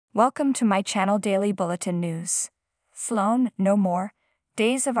Welcome to my channel Daily Bulletin News. Sloan, no more.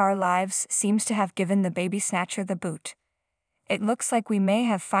 Days of Our Lives seems to have given the baby snatcher the boot. It looks like we may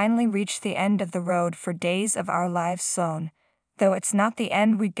have finally reached the end of the road for Days of Our Lives Sloan, though it's not the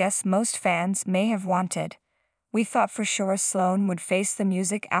end we guess most fans may have wanted. We thought for sure Sloan would face the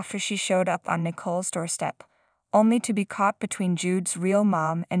music after she showed up on Nicole's doorstep, only to be caught between Jude's real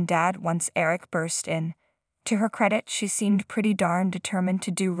mom and dad once Eric burst in. To her credit, she seemed pretty darn determined to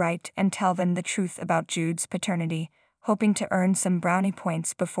do right and tell them the truth about Jude's paternity, hoping to earn some brownie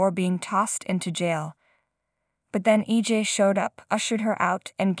points before being tossed into jail. But then EJ showed up, ushered her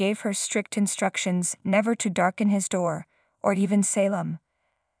out, and gave her strict instructions never to darken his door, or even Salem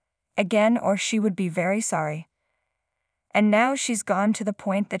again, or she would be very sorry. And now she's gone to the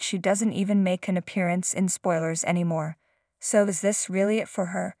point that she doesn't even make an appearance in spoilers anymore. So is this really it for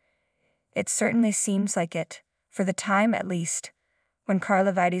her? It certainly seems like it, for the time at least. When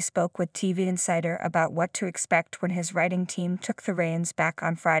Carlavati spoke with TV Insider about what to expect when his writing team took the reins back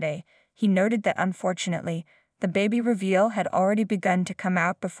on Friday, he noted that unfortunately, the baby reveal had already begun to come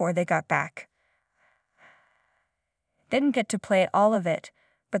out before they got back. Didn't get to play all of it,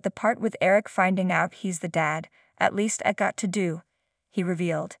 but the part with Eric finding out he's the dad, at least I got to do, he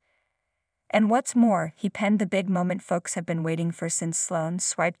revealed. And what's more, he penned the big moment folks have been waiting for since Sloan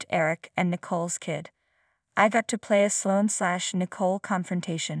swiped Eric and Nicole's kid. I got to play a Sloan/Nicole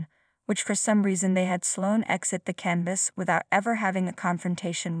confrontation, which for some reason they had Sloan exit the canvas without ever having a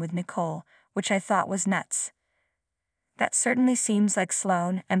confrontation with Nicole, which I thought was nuts. That certainly seems like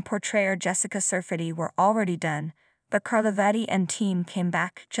Sloan and portrayer Jessica Surfety were already done, but Carlavati and team came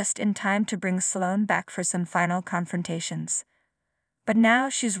back just in time to bring Sloan back for some final confrontations. But now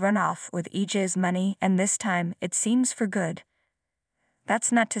she's run off with EJ's money, and this time it seems for good.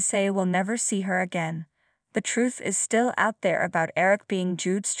 That's not to say we'll never see her again. The truth is still out there about Eric being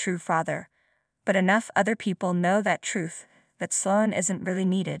Jude's true father. But enough other people know that truth, that Sloan isn't really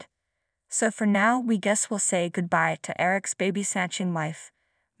needed. So for now we guess we'll say goodbye to Eric's baby-snatching life.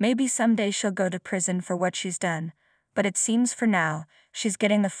 Maybe someday she'll go to prison for what she's done, but it seems for now, she's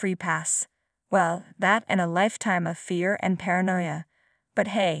getting a free pass. Well, that and a lifetime of fear and paranoia. But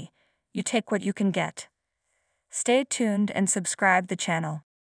hey, you take what you can get. Stay tuned and subscribe the channel.